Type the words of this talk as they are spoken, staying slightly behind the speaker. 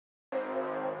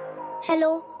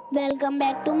Hello, welcome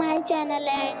back to my channel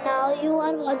and now you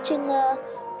are watching a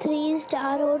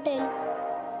 3-star hotel.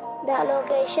 The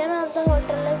location of the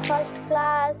hotel is first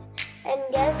class and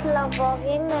guests love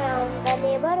walking around the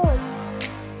neighborhood.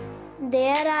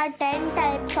 There are 10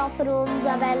 types of rooms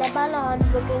available on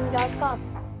booking.com.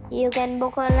 You can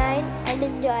book online and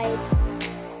enjoy it.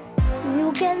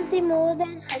 You can see more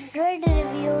than 100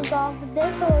 reviews of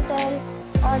this hotel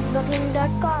on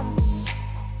booking.com.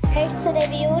 Its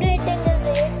review rating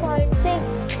is 8.6,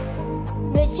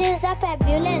 which is the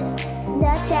fabulous.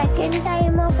 The check-in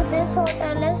time of this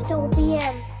hotel is 2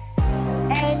 p.m.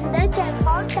 and the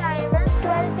check-out time is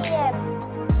 12 p.m.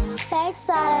 Pets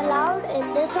are allowed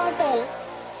in this hotel.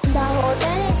 The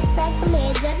hotel expects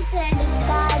major credit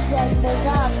cards and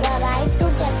reserves the right to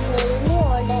temporarily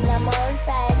hold an amount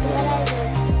prior to arrival.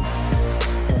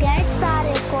 Guests are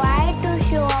required to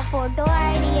show a photo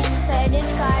ID and credit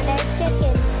card at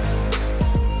check-in.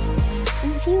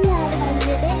 If you have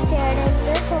already stayed in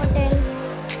this hotel,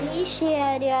 please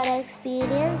share your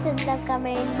experience in the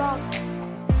comment box.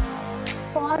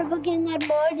 For booking or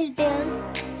more details,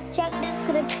 check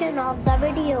description of the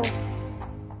video.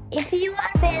 If you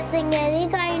are facing any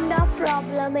kind of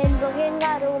problem in booking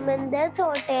a room in this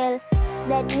hotel,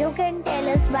 then you can tell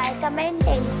us by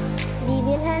commenting. We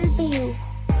will help you.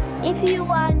 If you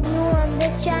are new on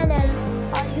this channel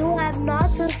or you have not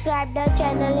subscribed our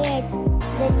channel yet,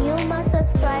 then you must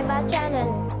subscribe our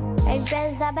channel and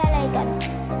press the bell icon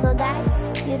so that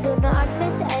you do not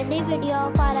miss any video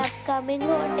of our upcoming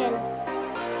hotel.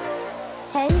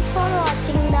 Thanks for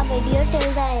watching the video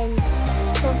till the end.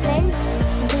 So friends,